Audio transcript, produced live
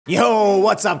Yo,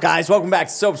 what's up, guys? Welcome back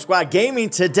to Soap Squad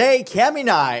Gaming. Today, Cammy and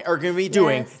I are going to be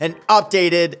doing an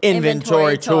updated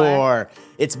inventory tour.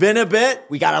 It's been a bit.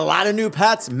 We got a lot of new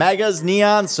pets, megas,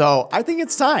 neon, so I think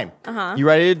it's time. You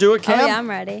ready to do it, Cam? Oh, yeah, I'm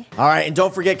ready. All right, and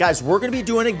don't forget, guys, we're going to be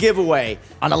doing a giveaway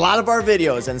on a lot of our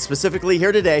videos, and specifically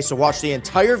here today, so watch the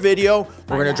entire video.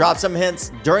 We're going to drop some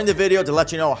hints during the video to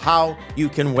let you know how you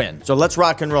can win. So let's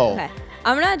rock and roll. Okay.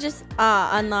 I'm gonna just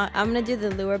unlock. I'm gonna do the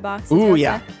lure box. Ooh,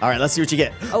 yeah. All right, let's see what you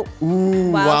get. Oh,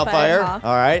 ooh, wildfire. Hawk.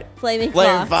 All right. Flaming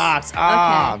fox.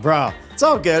 Ah, okay. Bro. It's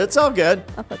all good. It's all good.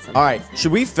 I'll put some. All right.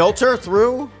 Should we filter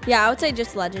through? Yeah, I would say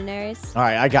just legendaries. All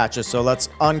right, I got you. So let's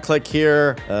unclick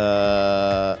here. Those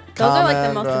are like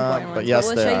the most important ones. But yes,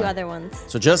 we'll show you other ones.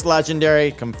 So just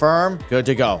legendary. Confirm. Good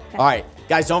to go. Okay. All right.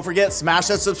 Guys, don't forget, smash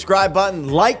that subscribe button.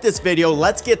 Like this video.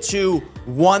 Let's get to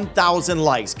 1,000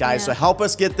 likes, guys. So help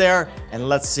us get there, and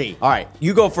let's see. All right,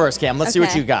 you go first, Cam. Let's see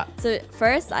what you got. So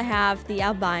first, I have the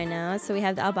albino. So we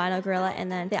have the albino gorilla, and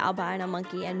then the albino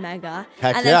monkey and mega.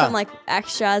 Heck and then some like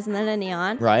extras, and then a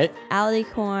neon. Right.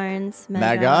 Alicorns,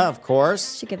 mega, of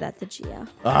course. Should give that to Geo.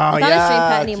 Oh, it's not a stream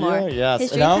pet anymore. Geo, yes.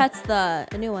 His stream pet's the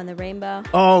new one, the rainbow.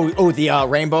 Oh, the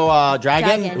rainbow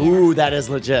dragon? Ooh, that is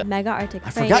legit. Mega Arctic.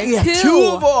 I forgot you have two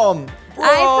of them. Bro.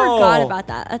 I forgot about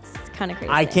that. That's kind of crazy.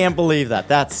 I can't believe that.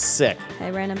 That's sick. Okay,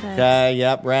 random pets. Okay,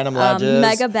 yep, random legends.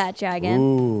 Mega Bat Dragon.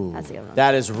 Ooh, that's a good one.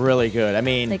 That is really good. I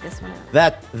mean, take this one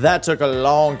out. That took a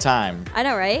long time. I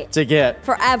know, right? To get.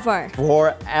 Forever,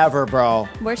 bro.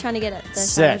 We're trying to get the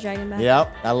Shadow Dragon back.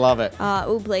 Yep, I love it.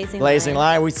 Ooh, Blazing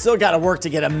Lion. We still got to work to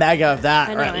get a mega of that,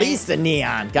 know, or at least a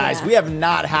neon. Guys, we have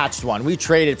not hatched one. We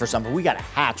traded for something. We got to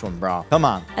hatch one, bro. Come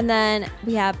on. And then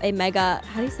we have a mega,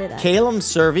 how do you say that? Calum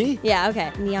Servi? Yeah,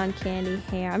 okay. Neon Candy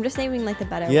Hair. I'm just naming like the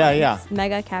better ones. Yeah.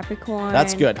 Mega Capricorn.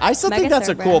 That's good. I still think that's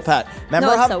a cool pet.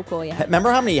 Remember it's so cool, yeah.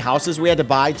 Remember how many houses we had to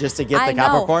buy just to get the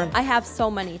Capricorn? I have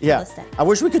so many to list it. I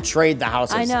wish we could trade the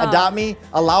houses. I know. Adopt Me,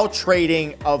 allow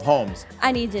trading of homes.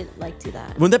 I need to do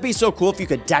that. Wouldn't that be so cool if you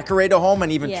could decorate a home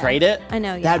and even trade it? I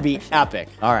know, yeah. That'd be epic.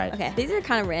 All right. Okay, these are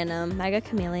kind of random. Mega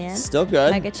Chameleon. Still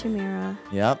good. Mega Chimera.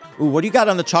 Yep. Ooh, what do you got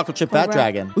on the chocolate chip bat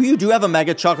dragon? Ooh, you do have a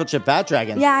mega chocolate chip bat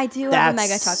dragon. Yeah, I do have a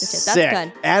mega chocolate chip. That's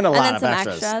good. And a lot of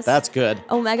extras. That's good.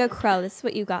 Oh, Mega Crow. This is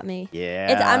what you got me.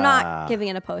 Yeah. I'm not giving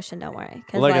it a potion, don't worry.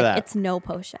 Because look at that. It's no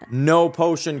potion. No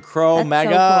potion crow. That's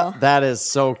mega. So cool. That is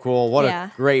so cool. What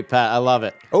a great pet. I love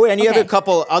it. Oh, and you have a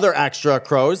couple other extra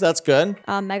crows. That's good.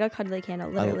 Mega Cuddly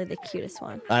Candle. Literally the cutest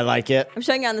one. I like it. I'm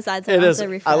showing you on the side so it is.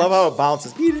 refresh. I love how it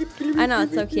bounces. I know,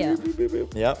 it's so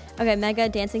cute. Yep. Okay, Mega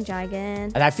Dancing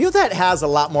Dragon. And I feel that has a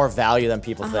lot more value than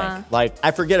people think. Like,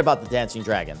 I forget about the dancing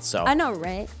dragons, so. I know,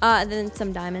 right? Then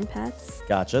some diamond pets.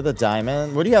 Gotcha, the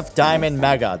diamond. What do you have? Diamond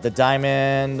Mega. The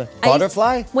diamond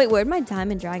butterfly? Wait, where'd my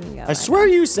diamond dragon go? I swear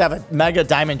you used to have a Mega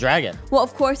Diamond Dragon. Well,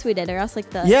 of course we did, or else like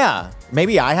the... Yeah,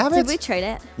 maybe I have it? Did we trade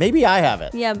it? Maybe I have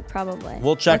it. Yeah, probably.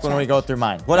 We'll check when we go through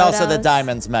mine. What else are the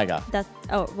diamonds Mega?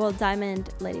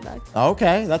 Diamond Ladybug.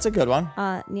 Okay, that's a good one.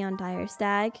 Neon Dire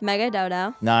Stag. Mega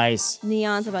Dodo. Nice.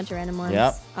 Neon's a bunch of random ones.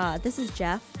 Yep. This is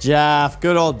Jeff. Jeff,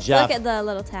 good old Jeff. Look at the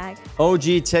little tag.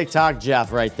 OG TikTok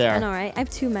Jeff right there. I know, right? I have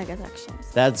two Megas actually.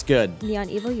 That's good. Neon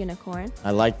Evil Unicorn.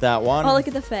 I like that one. Oh, look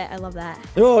at the fit. I love that.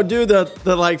 Oh, dude,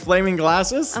 the like flaming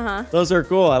glasses? Those are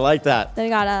cool. I like that. Then we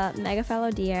got a Mega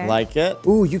Fallow Deer. Like it.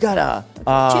 Ooh, you got a...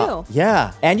 two.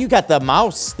 Yeah. And you got the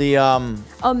mouse, the...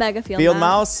 Mega Field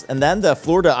mouse. And then the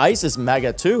Florida Ice is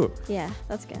Mega too. Yeah,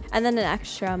 that's good. And then an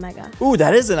extra Mega. Ooh,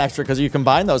 that is an extra because you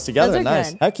combine those together. Those are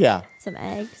nice. Good. Heck yeah. Some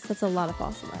eggs. That's a lot of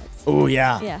fossil eggs. Ooh,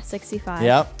 yeah. Yeah, 65.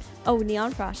 Yep. Oh,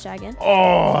 Neon Frost Dragon.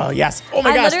 Oh, yes. Oh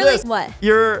my gosh, this. What?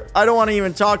 I don't want to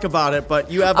even talk about it,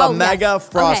 but you have a Mega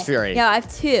Frost Fury. Yeah, I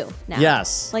have two now.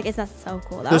 Yes. Like, it's not so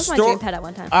cool. That was my dream pet at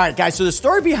one time. All right, guys, so the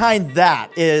story behind that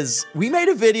is we made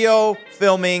a video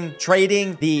filming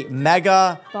trading the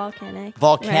Mega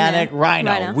Volcanic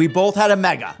Rhino. We both had a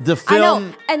Mega. The film. I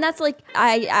know, and that's like,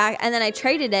 and then I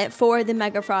traded it for the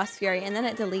Mega Frost Fury, and then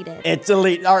it deleted. It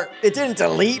didn't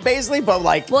delete, basically, but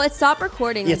like. Well, it stopped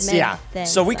recording.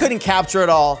 So we couldn't capture it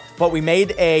all, but we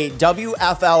made a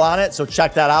WFL on it, so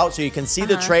check that out so you can see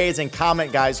the trades and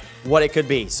comment, guys, what it could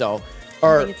be. So,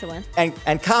 I think it's a win.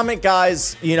 And comment,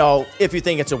 guys, if you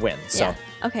think it's a win. So. Yeah.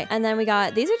 Okay, and then we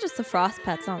got, these are just the frost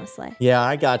pets, honestly. Yeah,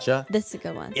 I gotcha. This is a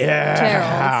good one. Yeah,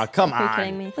 Gerald. come on. Are you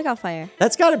kidding me? Look how fire.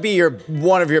 That's got to be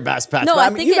one of your best pets. No, I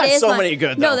think you got it is so many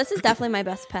good, though. No, this is definitely my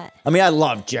best pet. I mean, I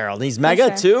love Gerald. He's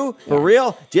Mega, too? For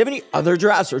real? Do you have any other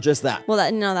giraffes or just that?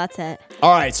 Well, no, that's it.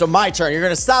 All right, so my turn. You're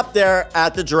going to stop there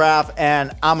at the giraffe,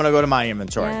 and I'm going to go to my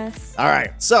inventory. Yes. All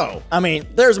right, so, I mean,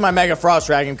 there's my Mega Frost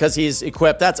Dragon because he's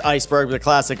equipped. That's Iceberg, the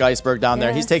classic Iceberg down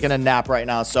there. He's taking a nap right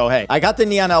now, so hey. I got the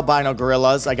Neon Albino Gorilla.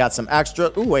 gorillas. I got some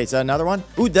extra. Ooh, wait, is that another one?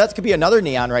 Ooh, that could be another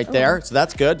neon right there. So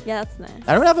that's good. Yeah, that's nice.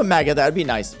 I don't have a mega. That'd be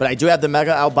nice. But I do have the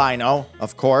mega albino,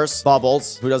 of course.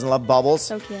 Bubbles. Who doesn't love bubbles?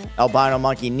 So cute. Albino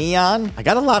monkey neon. I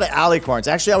got a lot of alicorns.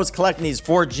 Actually, I was collecting these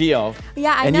for Geo.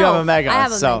 Yeah, I know. And you have a mega. I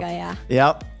have a mega, yeah.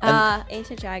 Yep.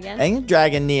 Ancient Dragon. Ancient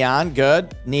Dragon neon,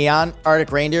 good. Neon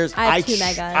Arctic Reindeers. I have 2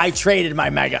 megas. I traded my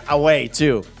mega away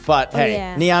too. But hey,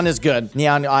 yeah. neon is good.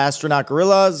 Neon astronaut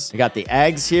gorillas. I got the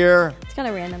eggs here. It's kind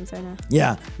of randoms right now.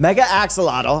 Yeah. Mega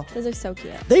axolotl. Those are so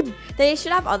cute. They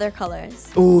should have other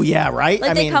colors. Ooh, yeah, right?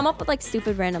 Like they come up with like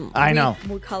stupid random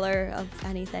color of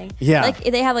anything. Yeah. Like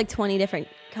they have like 20 different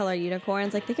color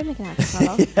unicorns. Like they could make an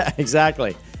axolotl. Yeah,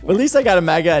 exactly. Well, at least I got a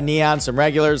mega, a neon, some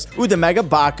regulars. Ooh, the mega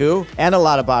Baku and a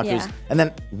lot of Bakus. Yeah. And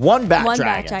then one bat One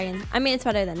dragon. bat dragon. I mean, it's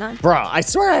better than none. Bro, I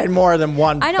swear I had more than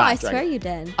one I know, bat I dragon. swear you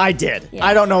did. I did. Yeah.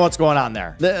 I don't know what's going on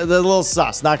there. The little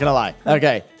sus, not gonna lie.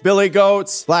 Okay. Billy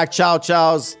Goats, Black Chow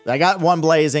Chows. I got one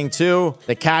blazing too.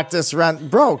 The Cactus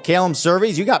Rent. Bro, Calum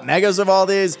Cervies, you got megas of all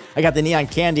these. I got the Neon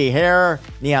Candy Hair,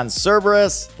 Neon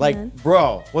Cerberus. Like,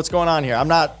 bro, what's going on here? I'm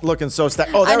not looking so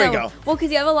stacked. Oh, there we go. Well,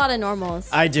 because you have a lot of normals.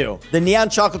 I do. The Neon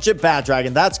Chocolate Chip Bat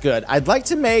Dragon, that's good. I'd like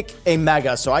to make a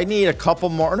mega, so I need a couple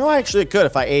more. No, I actually could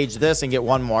if I age this and get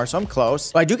one more, so I'm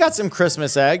close. But I do got some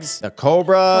Christmas eggs. The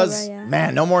Cobras. Cobra, yeah.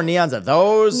 Man, no more neons of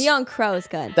those. Neon Crow is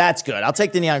good. That's good. I'll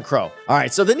take the Neon Crow. All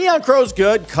right, so the Neon Crow's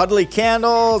good. Cuddly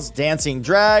Candles, Dancing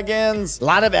Dragons, a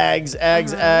lot of eggs,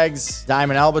 eggs,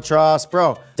 Diamond Albatross.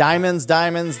 Bro, diamonds,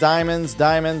 diamonds, diamonds,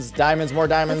 diamonds, diamonds, more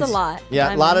diamonds. That's a lot.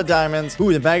 Yeah, a lot of diamonds.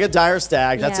 Ooh, the Mega Dire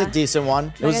Stag. That's a Yeah. decent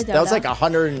one. That was Dodo. like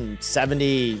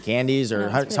 170 candies or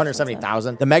Oh, that's pretty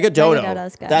 170,000. The Mega Dodo.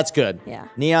 Dodo's good. That's good. Yeah.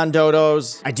 Neon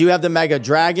Dodos. I do have the Mega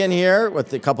Dragon here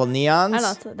with a couple neons. I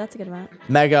know, that's a good amount.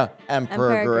 Mega Emperor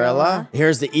Emperor Gorilla. Gorilla.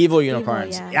 Here's the evil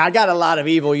unicorns. yeah. I got a lot of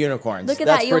evil unicorns. Look at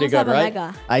That's that, you pretty almost good, have a right?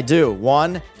 mega. I do.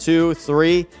 1, 2,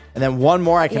 3, and then one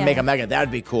more I can Yeah. make a mega.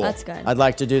 That'd be cool. That's good. I'd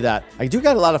like to do that. I do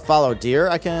got a lot of follow deer.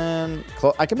 I can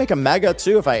make a mega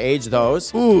too if I age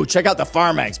those. Ooh, check out the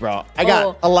farm eggs, bro. I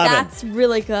got 11. That's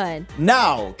really good.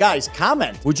 Now, guys,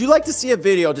 comment. Would you like to see a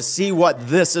video to see what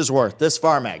this is worth? This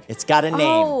farm egg. It's got a name.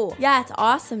 Oh, yeah, it's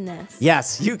awesomeness.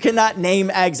 Yes, you cannot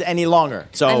name eggs any longer.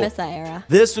 So I miss that era.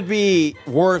 this would be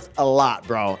worth a lot,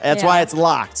 bro. That's why it's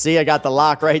locked. See, I got the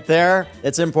lock right there.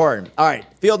 It's important. All right,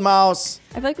 field mouse.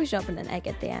 I feel like we should open an egg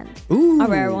at the end. Ooh. A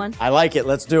rare one. I like it.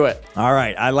 Let's do it. All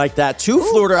right, I like that. 2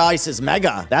 Flutter Ices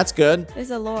Mega. That's good.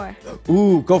 There's a lore.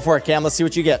 Ooh, go for it, Cam. Let's see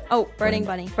what you get. Oh, Burning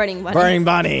Bunny. Burning Bunny. Burning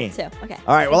Bunny. 2. Okay.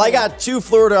 All right, well, I got 2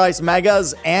 Flutter Ice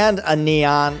Megas and a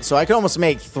Neon, so I could almost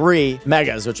make 3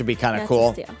 Megas, which would be kind of That's cool.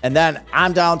 a steal. And then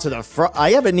I'm down to the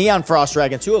I have a Neon Frost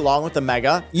Dragon, too, along with the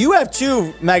Mega. You have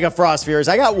 2 Mega Frost Spheres.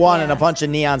 I got 1 and a bunch of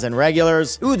Neons and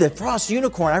regulars. Ooh, the Frost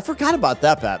Unicorn. I forgot about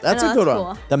that, Pat. That's a good that's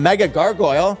one. cool. The Mega Gargoyle.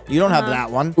 You don't have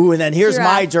that one. Ooh, and then here's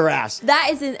my Giraffe. That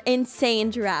is an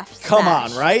insane giraffe. Come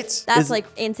stash. on, right? That's like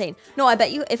insane. No, I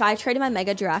bet you if I traded my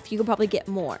mega giraffe, you could probably get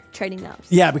more trading those.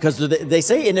 Yeah, because they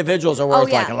say individuals are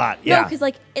worth like a lot. No, Yeah. because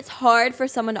like it's hard for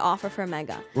someone to offer for a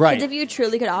mega. Right. Because if you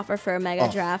truly could offer for a mega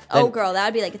giraffe, then- girl, that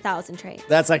would be like 1,000 trades.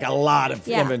 That's like a lot of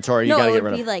Yeah. inventory you no, gotta it get would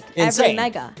rid be of. like Insane. every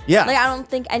mega. Yeah. Like I don't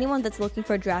think anyone that's looking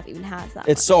for a giraffe even has that.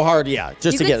 It's so hard, yeah, just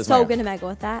you to could get this so mega. good a mega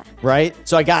with that. Right?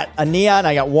 So I got a Neon.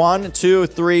 I got 1, 2,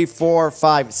 3, 4,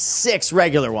 5, 6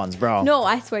 regular ones, bro. No,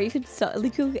 I swear you could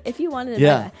if you wanted a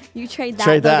Yeah. mega, you trade that,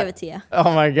 Trade they'll that. give it to you.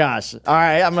 Oh my gosh. All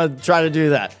right, I'm going to try to do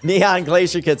that. Neon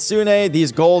Glacier Kitsune.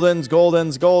 These golden.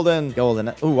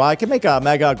 Ooh, I could make a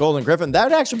Mega Golden Griffin. That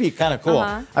would actually be kind of cool.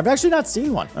 I've actually not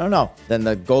seen one. I don't know. Then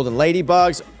the Golden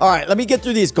Ladybugs. All right, let me get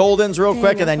through these Goldens real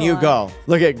quick and then you go.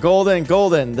 Look at Golden.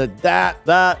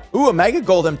 That. Ooh, a Mega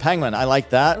Golden Penguin. I like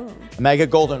that. Ooh. A Mega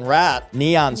Golden Rat.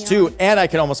 Neons too. And I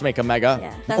can almost make a Mega.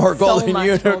 Yeah, that's More so Golden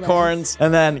much Unicorns.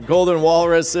 And then Golden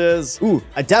Walruses. Ooh,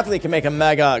 I definitely can make a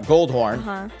Mega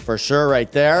Goldhorn. For sure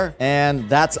right there. And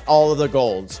that's all of the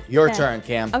golds. Your turn,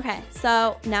 Cam. Okay,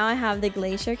 so now I have the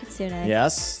Glacier Kitsune.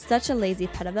 Yes. Such a lazy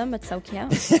pet of them, but so cute.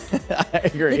 I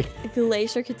agree. The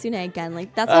Glacier Kitsune again,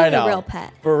 like that's I like know. a real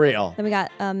pet. For real. Then we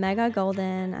got a Mega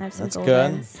Golden. I have some That's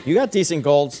Goldens. good. You got decent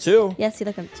golds too. Yes, see,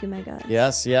 look, I'm 2 megas.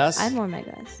 Yes. I have more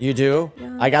megas. You do?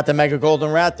 Yeah. I got the Mega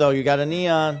Golden Rat though. You got a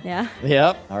Neon. Yeah.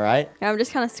 Yep. All right. I'm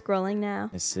just kind of scrolling now.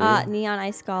 I see. Neon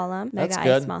Ice Golem. Mega That's Ice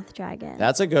good. Moth Dragon.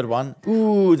 That's a good one.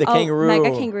 Ooh, the kangaroo.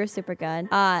 Mega Kangaroo, super good.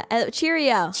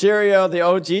 Cheerio. Cheerio, the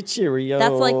OG Cheerio.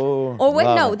 That's like, oh wait,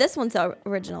 Love no, it. this one's the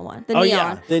original one. The Oh, neon.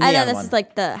 yeah, the And neon then this one. is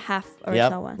like the half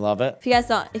original one. Love it. If you guys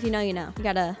don't, if you know, you know. You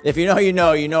gotta. If you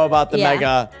know, you know about the Yeah.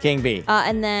 Mega King Bee.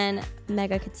 And then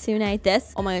Mega Kitsune.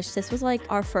 This, oh my gosh, this was like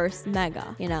our first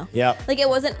Mega, you know? Yep. Like it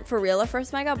wasn't for real our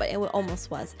first Mega, but it almost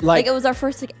was. Like it was our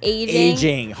first like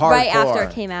aging hardcore. Right after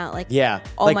it came out. Like, yeah.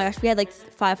 Oh like, my gosh, we had like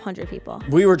 500 people.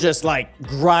 We were just like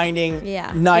grinding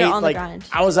night. On like the grind.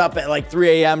 I was up at like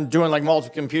 3 a.m. doing like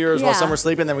multiple computers while some were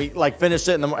sleeping. Then we like finished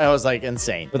it and it was like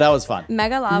insane. But that was fun.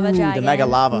 Mega Lava Dragon. The Mega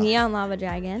Lava. Neon Lava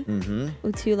Dragon.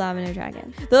 Two Lavender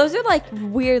Dragon. Those are like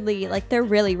weirdly, like they're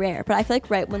really rare. But I feel like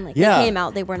right when like they came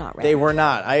out, they were not rare. They were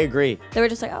not. I agree. They were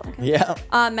just like, oh, okay.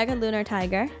 Yeah. Mega Lunar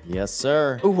Tiger. Yes,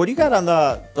 sir. Ooh, what do you got on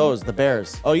the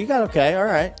bears? Oh, you got okay. All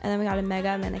right. And then we got a Mega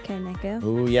Maneke Neku.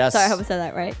 Ooh, yes. Sorry, I hope I said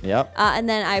that right. Yep. And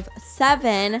then I have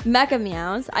 7 Mega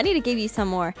Meows. I need to give you some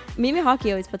more. Mimi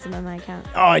Hockey always puts them in my account.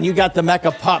 Oh, and you got the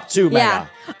Mecha Pup too, Mega. Yeah.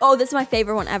 Oh, this is my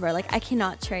favorite one ever. Like I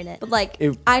cannot trade it. But like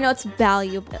I know it's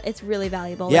valuable. It's really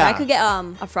valuable. Yeah. Like, I could get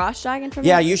a Frost Dragon from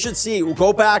Yeah, you should see.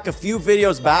 Go back a few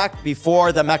videos back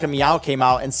before the Mecha Meow came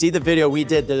out and see the video we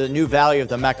did, the new value of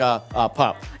the Mecha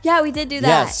Pup. Yeah, we did do that.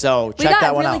 Yeah, so check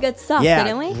that one out. We got really good stuff, yeah,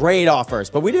 didn't we? Great offers,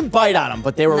 but we didn't bite on them,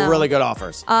 but they were really good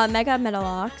offers. Mega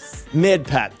Metalox. Mid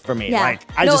pet for me. Yeah. Like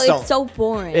I just don't. It's so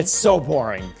boring. It's so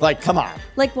boring. Like, come on.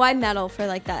 Like why metal for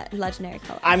like that legendary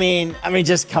color? I mean,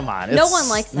 just come on. No one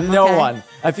likes them. No one.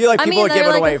 I feel like people would give it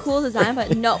away. They're like a cool design,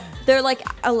 but no, they're like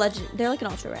a legend. They're like an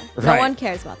ultra rare. No one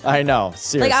cares about them. I know.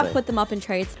 Seriously. Like I put them up in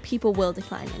trades. People will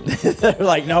decline any. They're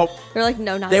like, nope. They're like,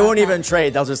 no, not. They won't even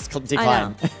trade. They'll just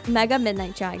decline. I know. Mega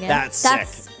Midnight Dragon. That's sick.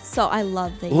 So I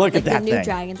love these. Look at that the new thing.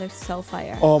 dragons are so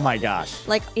fire. Oh my gosh.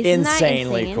 Like isn't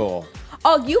insanely that insane? Cool.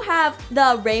 Oh, you have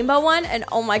the rainbow one, and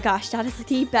oh my gosh, that is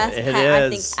the best pet I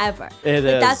think ever. It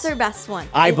is. That's their best one.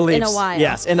 I believe in a while.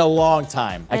 Yes, in a long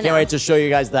time. I can't wait to show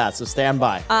you guys that. So stand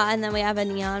by. And then we have a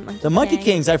neon monkey. The Monkey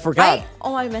Kings, I forgot.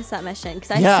 I missed that mission because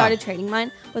I started trading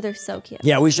mine, but they're so cute.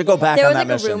 Yeah, we should go back on that mission.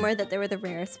 There was like a rumor that they were the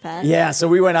rarest pet. Yeah, so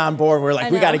we went on board. We're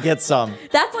like, we got to get some.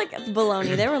 That's like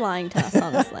baloney. They were lying to us,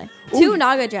 honestly. 2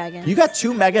 Naga Dragons. You got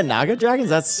 2 Mega Naga Dragons?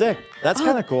 That's sick. That's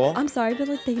kind of cool. I'm sorry, but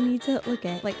like they need to look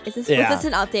at like, was this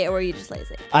an update or were you just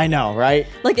lazy? I know, right?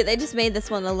 Look, they just made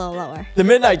this one a little lower. The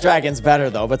Midnight Dragon's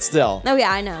better though, but still. Oh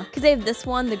yeah, I know. Because they have this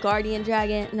one, the Guardian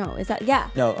Dragon. No, is that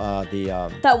No,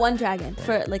 that one dragon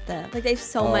for like they have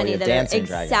so many that are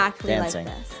exactly like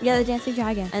this. Yeah, the dancing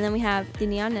dragon. And then we have the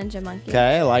Neon Ninja Monkey.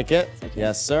 Okay, I like it. So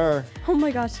yes, sir. Oh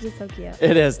my gosh, it is so cute.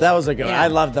 It is. That was a good one. I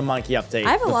love the monkey update.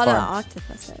 I have a lot of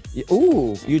octopuses.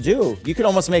 Ooh, you do. You could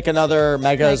almost make another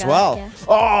Mega as well. Yeah.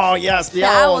 Oh, yes, the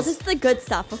owls. This is the good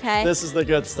stuff, okay? This is the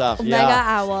good stuff, Mega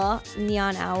Owl,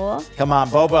 Neon Owl. Come on,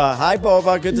 Boba. Hi,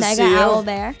 Boba. Good to see you. Mega Owl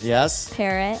Bear. Yes.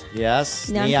 Parrot. Yes.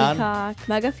 Neon Peacock.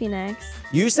 Mega Phoenix.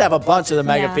 You used to have a bunch of the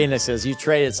Mega Phoenixes. You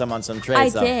traded some on some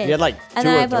trades, though. I did. You had like 2 or 3. And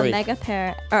then I have a Mega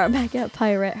Parrot, or Mega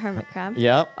Pirate Hermit Crab.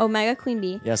 Yep. Oh, Mega Queen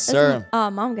Bee. Yes, sir.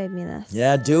 Mom gave me this.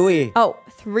 Yeah, Dewey. Oh,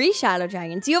 3 Shadow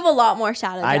Dragons. You have a lot more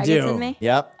Shadow Dragons than me.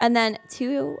 Yep. And then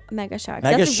 2 Mega Sharks.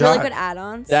 Mega That's Shark. really good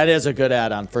add-ons. That is a good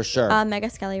add-on for sure. Mega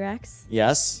Skelly Rex.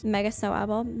 Yes. Mega Snow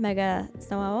Owl. Mega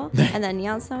Snow Owl. And then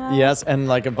Neon Snow Owl. Yes, and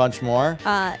like a bunch more.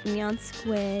 Neon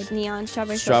Squid. Neon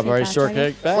Strawberry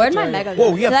Shortcake. Where'd my Mega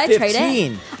go? Whoa, you have 15. Did I trade it?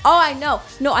 Oh, I know.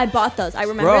 No, I bought those. I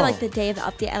remember like the day of the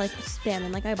update. I like was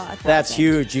spamming. Like I bought 1,000. That's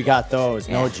huge. You got those.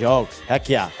 No joke. Heck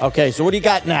yeah. Okay, so what do you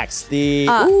got next? This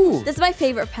is my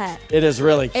favorite pet. It is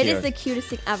really cute. It is the cutest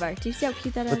thing ever. Do you see how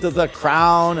cute that is? With the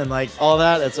crown and like all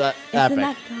that. It's epic. Isn't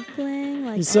that duckling?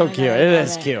 Like, He's so cute. It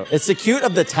is cute. It's the cute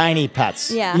of the tiny pets.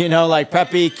 Yeah. You know, like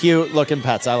preppy, cute looking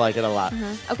pets. I like it a lot.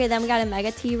 Okay, then we got a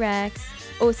Mega T-Rex.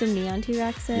 Oh, some Neon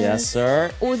T-Rexes. Yes,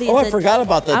 sir. Oh, I forgot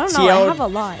about the I don't know. I have a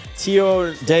lot.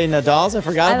 Tio de Nadals. I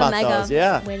forgot about those.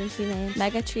 Yeah. Waiting to be named.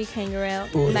 Mega Tree Kangaroo.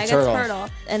 Ooh, Mega Turtle.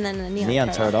 And then the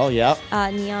Neon Turtle. Yep.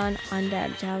 Neon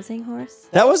Undead Jousting Horse.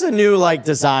 That was a new like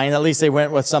design. At least they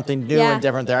went with something new and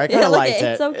different there. I kind of liked it.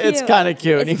 It's so cute. It's kind of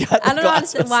cute. You got I don't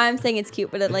know why I'm saying it's cute,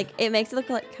 but it makes it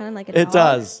look like kind of like a dog. It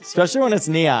does, especially when it's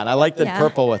neon. I like the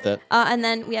purple with it. And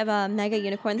then we have a Mega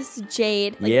Unicorn. This is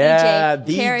Jade. Like yeah,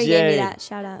 DJ. Carrie gave me that.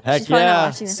 Shout out. Heck yeah.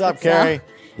 What's up, Carrie?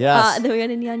 Yes. Then we got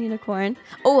a Neon Unicorn.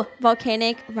 Oh,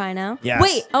 Volcanic Rhino. Yes.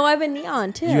 Wait. Oh, I have a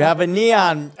Neon too. You have a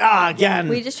Neon. Again.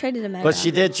 We just traded a Mega. But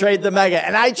she did trade the Mega.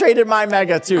 And I traded my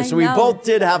Mega too. So we both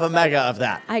did have a Mega of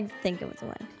that. I think it was a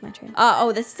win. My trade.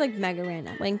 Oh, this is like Mega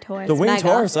random. Winged Taurus. The Winged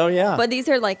Taurus. Oh, yeah. But these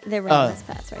are like, they're randomest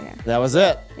pets right here. That was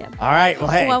it. Yep. All right.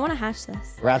 Well, hey. Oh, I want to hatch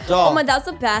this. Rap Doll. Oh my, that's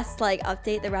the best like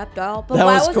update, the Rap Doll. But that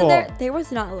why was wasn't cool. there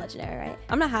was not a legendary, right?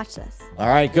 I'm gonna hatch this. All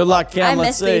right. Good luck, Cam.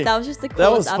 Let's see. These. That was just the coolest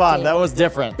That was fun. update. That was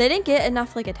different. They didn't get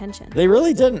enough like attention. They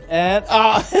really didn't. And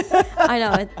I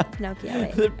know, it's Pinocchio.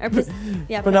 Wait. Or,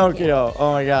 yeah, Pinocchio.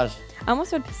 Oh my gosh. I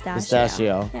almost said pistachio.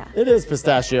 Pistachio. Yeah. It is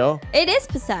pistachio. It is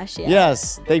pistachio.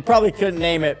 Yes. They probably couldn't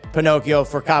name it Pinocchio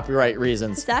for copyright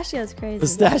reasons. Pistachio is crazy.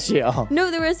 Pistachio. No,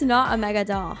 there was not a mega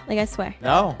doll. Like, I swear.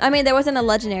 No. I mean, there wasn't a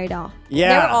legendary doll. Yeah.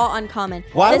 They were all uncommon.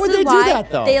 Why would they do that,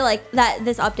 though? They like that.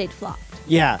 This update flopped.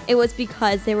 Yeah. It was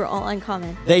because they were all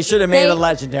uncommon. They should have made a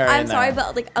legendary. I'm sorry,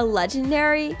 but like a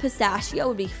legendary pistachio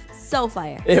would be so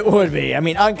fire. It would be. I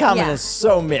mean, uncommon is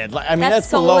so mid. I mean, that's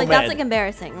so, below like, mid. That's like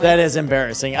embarrassing. Like, that is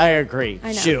embarrassing. I agree.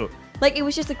 I know. Shoot. Like, it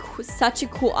was just such a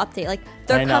cool update. Like,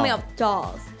 they're coming up with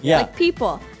dolls. Yeah. Like,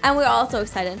 people. And we're all so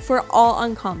excited for all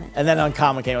uncommon. And then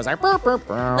uncommon came. It was like, burr, burr,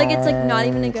 burr. Like, it's like not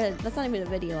even a good, that's not even a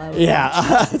video I would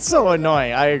watch. It's so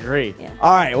annoying. I agree. Yeah.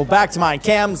 All right, well, back to mine.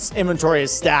 Cam's inventory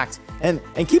is stacked. And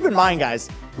keep in mind, guys,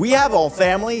 we have a whole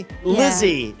family. Yeah.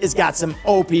 Lizzy has got some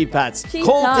OP pets.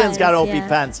 Colton's got OP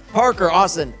pets. Parker,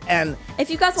 Austin, and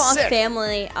if you guys want a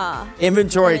family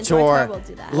inventory tour, we'll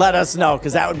do that. Let us know,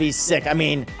 because that would be sick. I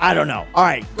mean, I don't know. All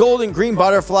right, golden green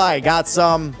butterfly. Got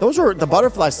some. Those were the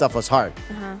butterfly stuff was hard.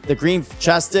 The green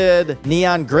chested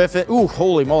neon griffin. Ooh,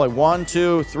 holy moly. 1,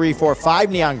 2, 3, 4,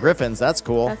 5 neon griffins. That's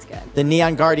cool. That's good. The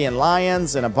neon guardian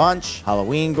lions in a bunch.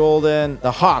 Halloween golden.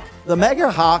 The hawk. The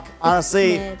mega hawk,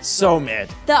 honestly, so mid.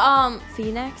 The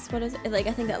phoenix, what is it? Like,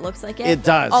 I think that looks like it. It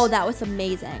does. Oh, that was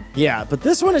amazing. Yeah, but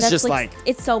this one is just like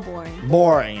it's so boring.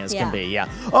 Boring as can be. Yeah.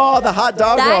 Oh, the hot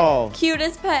doggo. That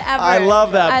cutest pet ever. I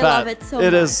love that pet. I love it so much.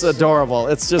 It is adorable.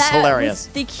 It's just hilarious.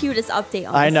 Was the cutest update.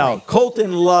 Honestly. I know.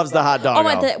 Colton loves the hot doggo. Oh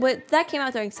my, that came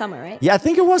out during summer, right? Yeah, I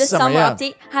think it was summer. The summer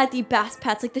update had the best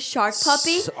pets, like the shark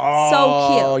puppy. So cute.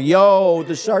 Oh, yo,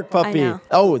 the shark puppy. I know.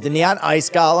 Oh, the neon ice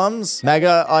golems.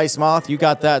 Mega ice moth. You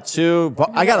got that too.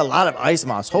 But I got a lot of ice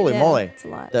moths. Holy moly. It's a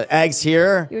lot. The eggs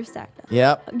here. You were stacked up.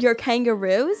 Yep. Your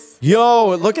kangaroos.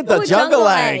 Yo, look at the jungle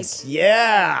eggs.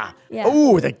 Yeah.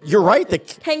 Oh, you're right. The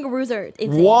kangaroos are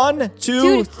insane. 1,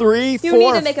 2, 3, 4, 5. You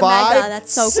need to make a mega.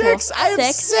 That's so 6. Cool. I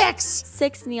have 6.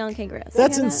 6 neon kangaroos.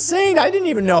 That's insane. I didn't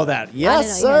even know that.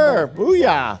 Yes, sir.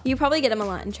 Booyah. You probably get them a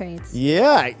lot in trades.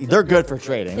 Yeah, they're good for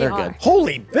trading. They're good.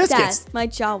 Holy biscuits. Dad, my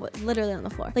jaw was literally on the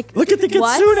floor. Like, look at the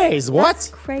kitsunes. What? That's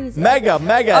crazy. Mega.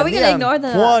 Are we going to ignore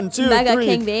the 1, 2, Mega 3.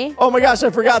 King Bee? Oh my gosh, I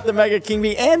forgot the Mega King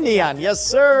Bee and neon. Yes,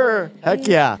 sir. Heck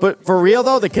yeah. But for real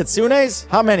though, the kitsunes,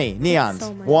 how many neons?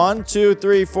 So many. 1, 2,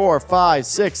 3, 4, 5,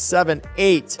 6, 7,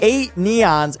 8. 8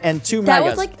 neons and 2 megas. That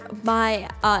was like my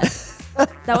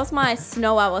that was my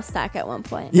snow owl stack at one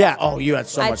point. Yeah. Oh, you had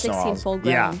so much snow owls. 16 full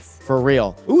grounds. Yeah. For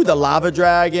real. Ooh, the lava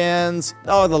dragons.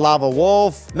 Oh, the lava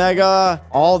wolf. Mega.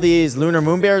 All these lunar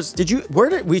moon bears.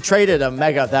 We traded a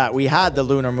mega that we had the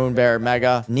lunar moon bear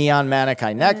mega. Neon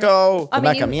Manikai Neko. The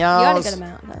Mecha Meows. You had a good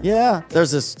amount. Huh? Yeah.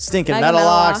 There's this stinking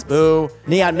Metalox. Boo.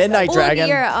 Neon Midnight Dragon.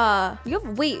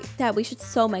 Wait, Dad, we should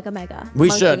so make a mega.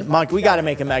 We should. Monk, we got to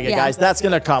make a mega, guys. That's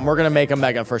going to come. We're going to make a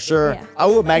mega for sure. Yeah.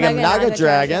 Oh, Mega Naga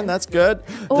Dragon. That's good.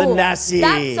 The Nessie.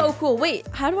 That's so cool. Wait,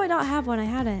 how do I not have one? I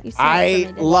had it.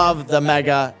 I love the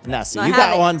Mega Nessie. You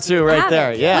got one too right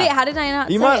there. Yeah. Wait, how did I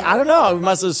not? I don't know. We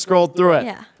must have scrolled through it.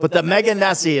 Yeah. But the Mega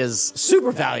Nessie is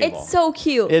super valuable. It's so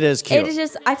cute. It is cute. It is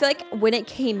just, I feel like when it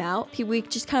came out, we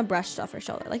just kind of brushed off our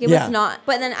shoulder. Like, it was not.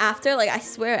 But then after, like, I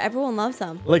swear, everyone loves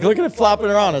them. Like, look at it flopping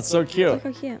around. It's so cute. Look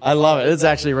how cute. I love it. It's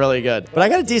actually really good. But I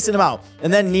got a decent amount.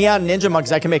 And then Neon Ninja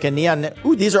Mugs. I can make a Neon.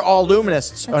 Ooh, these are all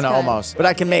luminous. Oh, no, almost. But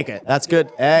I can make it. That's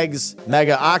good. Eggs.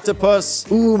 Mega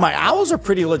Octopus. Ooh, my owls are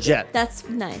pretty legit. That's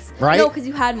nice. Right? No, because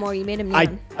you had more. You made them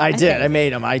neon. I did. I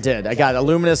made them. I did. I got a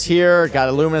luminous here, got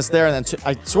a luminous there, and then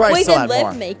I swear I still had more. Wait, did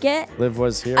Liv make it? Liv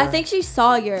was here. I think she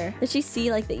saw did she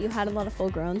see like that you had a lot of full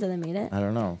growns and then made it? I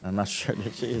don't know. I'm not sure.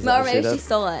 Did she? Or maybe she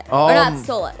stole it. Or not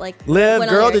stole it. Like, Liv,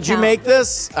 girl, did you make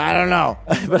this? I don't know.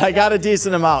 But I got a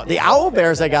decent amount. The owl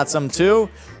bears, I got some too.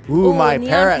 Ooh, my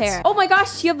parrots. Oh my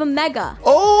gosh, you have a mega.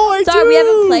 Oh, I do. Sorry, we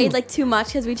haven't played like too much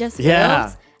because we just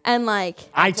moved. And like,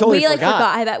 I totally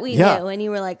forgot. I bet we knew. And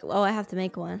you were like, oh, I have to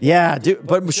make one. Yeah, dude.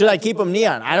 But should I keep them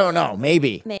neon? I don't know.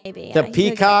 Maybe. Maybe. The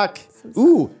peacock.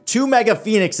 Ooh, 2 mega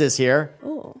phoenixes here.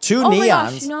 Ooh. 2 neons. Oh my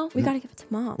gosh, we gotta give it to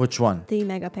Mom. Which one? The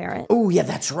mega parrot. Oh, yeah,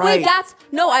 that's right.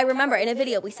 Wait, I remember in a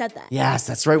video we said that. Yes,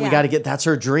 that's right. We gotta get, that's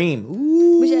her dream.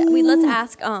 Ooh. Let's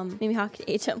ask Mimi Hockey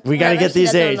to age him. We gotta get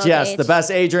these aged. Yes, the best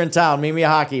ager in town, Mimi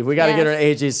Hockey. We gotta get her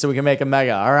ages so we can make a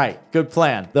mega. All right, good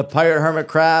plan. The pirate hermit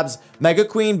crabs, mega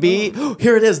queen bee.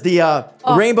 Here it is, the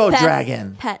Rainbow best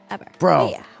dragon. Pet ever. Bro.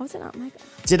 Wait, how is it not mega?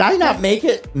 Did I not make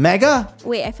it mega?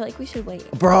 Wait, I feel like we should wait.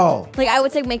 Bro. Like, I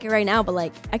would say make it right now, but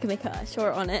like, I could make a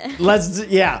short on it.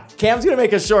 Yeah. Cam's gonna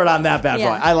make a short on that bad boy.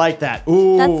 I like that.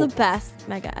 Ooh. That's the best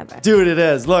mega ever. Dude, it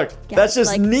is. Look, Yeah, that's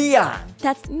just like, neon.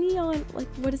 That's neon. Like,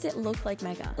 what does it look like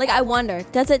mega? Like, I wonder,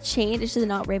 does it change? Is it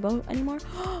not rainbow anymore?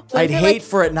 I'd hate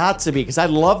for it not to be, because I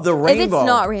love the rainbow. If it's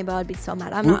not rainbow, I'd be so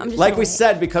mad. I'm just like we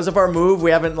said, because of our move,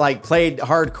 we haven't like played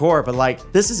hardcore, but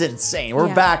like, this is insane.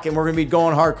 We're back and we're gonna be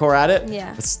going hardcore at it.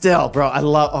 Yeah. But still, bro, I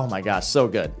love, oh my gosh, so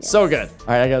good. Yes. So good. All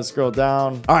right, I gotta scroll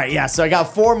down. All right, yeah, so I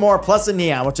got 4 more plus a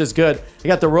neon, which is good. I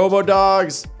got the Robo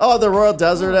Dogs. Oh, the Royal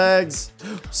Desert Eggs.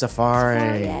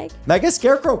 Safari egg. Mega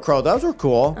Scarecrow Crow, those are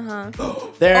cool.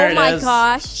 There it is. Oh my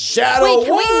gosh. Shadow.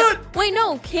 Wait,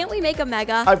 no, can't we make a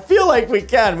mega? I feel like we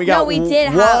can. We got no, we did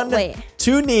have,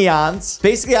 2 neons.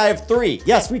 Basically, I have 3.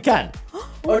 Yes, we can.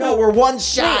 Oh no, we're 1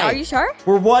 shy. Wait, are you sure?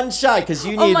 We're 1 shy because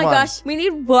you need 1. Oh my gosh, we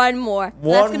need 1 more.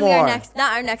 That's gonna be our next,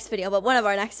 not our next video, but one of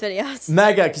our next videos.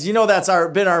 Mega, because you know that's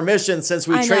been our mission since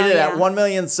we traded at 1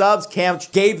 million subs. Cam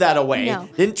gave that away. No.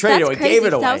 Didn't trade it away, gave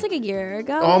it away. That was like a year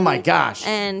ago. Oh my gosh.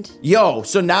 And yo,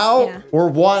 so now we're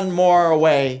 1 more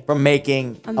away from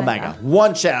making a mega.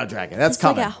 1 Shadow Dragon. That's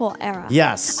coming. Like a whole era.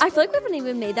 Yes. I feel like we haven't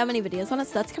even made that many videos on it,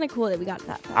 so that's kind of cool that we got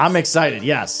that far. I'm excited.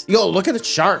 Yes. Yo, look at the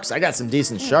sharks. I got some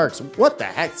decent sharks. What the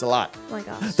heck? It's a lot. Oh my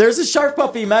gosh. There's a shark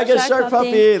puppy, mega shark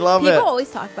puppy. Love it. People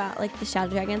always talk about like the shadow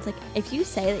dragons. Like if you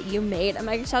say that you made a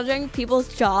mega shadow dragon,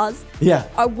 people's jaws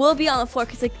will be on the floor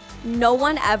because like no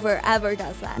one ever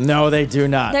does that. No, they do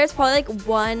not. There's probably like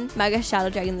 1 mega shadow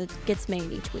dragon that gets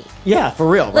made each week. Yeah, for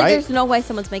real, like, right? There's no way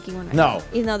someone's making one right now.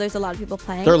 Even though there's a lot of people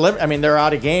playing. I mean, they're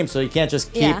out of game, so you can't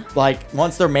just keep like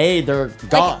once they're made, they're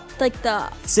gone. Like the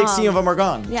 16 of them are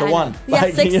gone to 1. Yeah,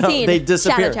 like, 16. You know, they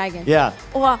disappear. Shadow dragon. Yeah.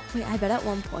 Well, wait, I bet at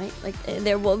one point, like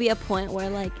there will be a point where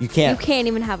like you can't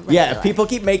even have. Yeah, if people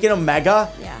keep making them mega,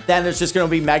 then there's just gonna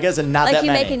be megas and not that many.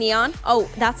 Like you make a neon. Oh,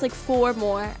 that's like 4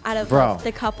 more out of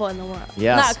the couple in the world.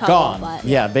 Yes. Not a couple, gone. But,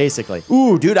 yeah, basically.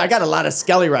 Ooh, dude, I got a lot of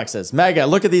Skellyrexes. Mega,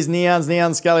 look at these neon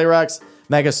Skellyrex.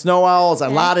 Mega Snow Owls, a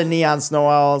lot of neon Snow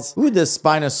Owls. Ooh, this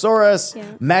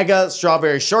Spinosaurus. Mega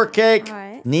Strawberry Shortcake.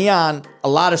 Neon, a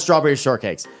lot of Strawberry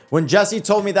Shortcakes. When Jesse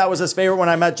told me that was his favorite when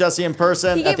I met Jesse in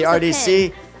person at the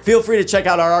RDC, feel free to check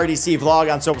out our RDC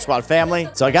vlog on Sopo Squad Family.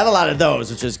 So I got a lot of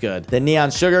those, which is good. The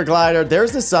Neon Sugar Glider.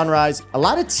 There's the Sunrise. A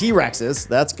lot of T-Rexes.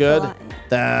 That's good.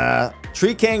 The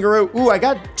Tree Kangaroo. Ooh, I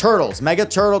got turtles. Mega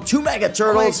Turtle. 2 Mega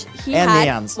Turtles and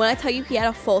neons. When I tell you he had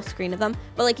a full screen of them,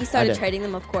 but like he started trading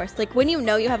them, of course. Like when you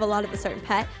know you have a lot of a certain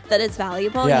pet that is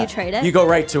valuable and you trade it. You go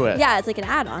right to it. Yeah, it's like an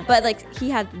add-on. But like he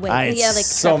had he had like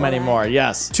so many more.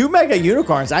 Yes. 2 Mega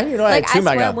Unicorns. I didn't even know I had 2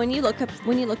 Mega. Swear, when you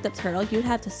looked up turtle, you'd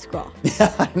have to scroll.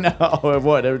 Yeah, I know it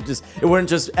would. It wouldn't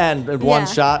just end in 1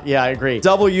 shot. Yeah, I agree.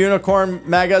 Double Unicorn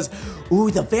Megas. Ooh,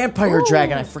 the Vampire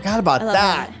Dragon. I forgot about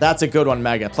that. That's a good one,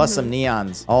 Mega. Plus some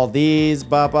neons. All these,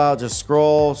 Baba. Just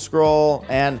scroll,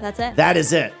 and that's it. That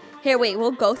is it. Here, wait,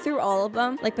 we'll go through all of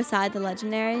them, like beside the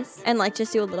legendaries, and like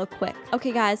just do a little quick.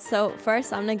 Okay, guys, so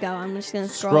first I'm gonna go. I'm just gonna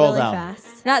scroll really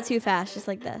fast. Not too fast, just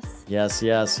like this. Yes.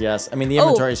 I mean, the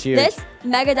inventory is huge. This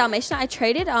Mega Dalmatian, I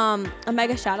traded a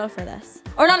Mega Shadow for this.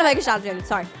 Or not a Mega Shadow Dragon,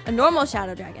 sorry. A normal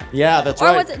Shadow Dragon. Yeah, that's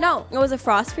right. Or was it, no, it was a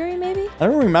Frost Fury maybe? I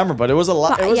don't remember, but it was a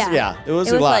lot. It was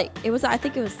a lot. I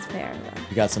think it was fair though.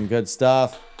 You got some good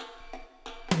stuff.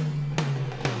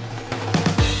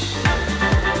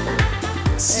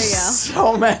 There you go.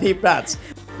 So many pets.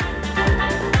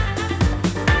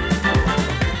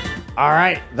 All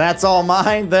right, that's all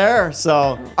mine there.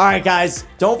 So, all right, guys,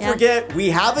 don't forget,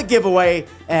 we have a giveaway,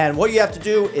 and what you have to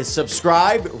do is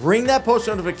subscribe, ring that post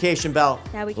notification bell,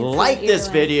 like this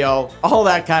video, all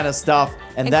that kind of stuff,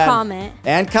 and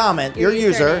then comment your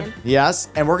user. Yes,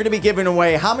 and we're gonna be giving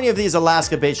away, how many of these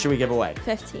Alaska baits should we give away?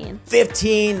 15.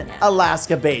 15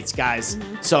 Alaska baits, guys.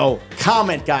 So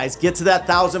comment, guys. Get to that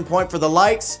 1,000 point for the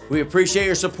likes. We appreciate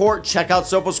your support. Check out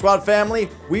Sopo Squad Family.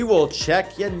 We will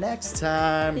check you next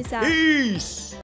time. Peace out. Peace.